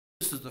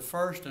This is the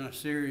first in a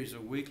series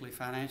of weekly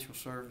financial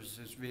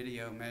services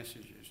video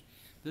messages.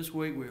 This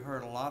week we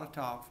heard a lot of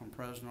talk from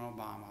President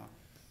Obama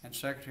and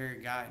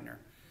Secretary Geithner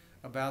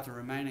about the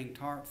remaining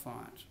TARP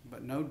funds,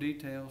 but no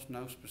details,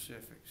 no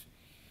specifics.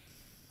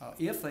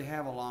 If they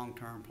have a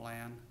long-term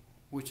plan,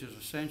 which is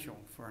essential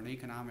for an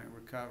economic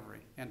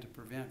recovery and to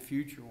prevent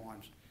future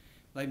ones,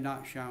 they've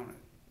not shown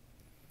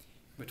it.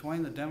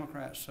 Between the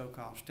Democrats'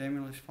 so-called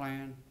stimulus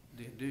plan,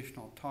 the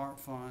additional TARP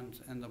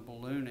funds, and the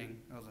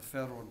ballooning of the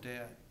federal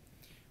debt,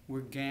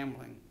 we're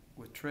gambling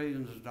with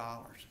trillions of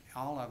dollars.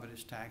 All of it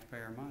is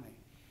taxpayer money.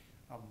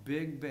 A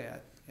big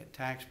bet at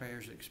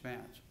taxpayers'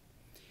 expense.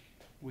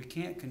 We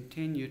can't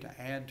continue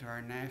to add to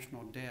our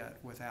national debt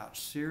without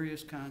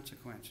serious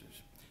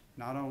consequences,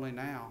 not only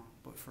now,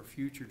 but for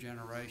future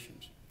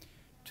generations.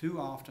 Too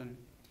often,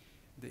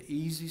 the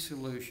easy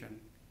solution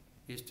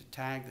is to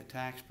tag the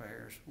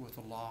taxpayers with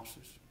the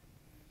losses.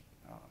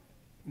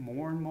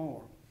 More and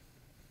more,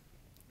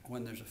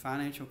 when there's a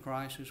financial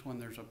crisis, when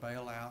there's a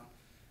bailout,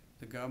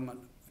 the government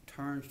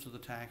turns to the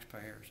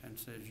taxpayers and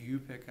says, you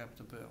pick up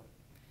the bill.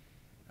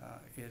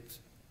 It's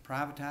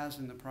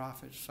privatizing the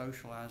profits,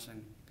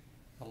 socializing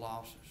the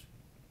losses.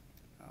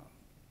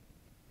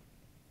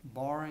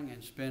 Borrowing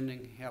and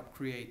spending help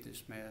create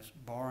this mess.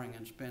 Borrowing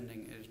and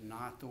spending is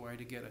not the way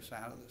to get us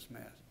out of this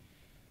mess.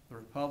 The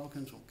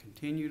Republicans will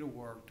continue to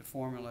work to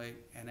formulate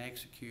and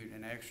execute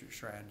an exit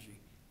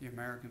strategy. The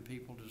American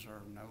people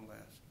deserve no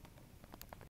less.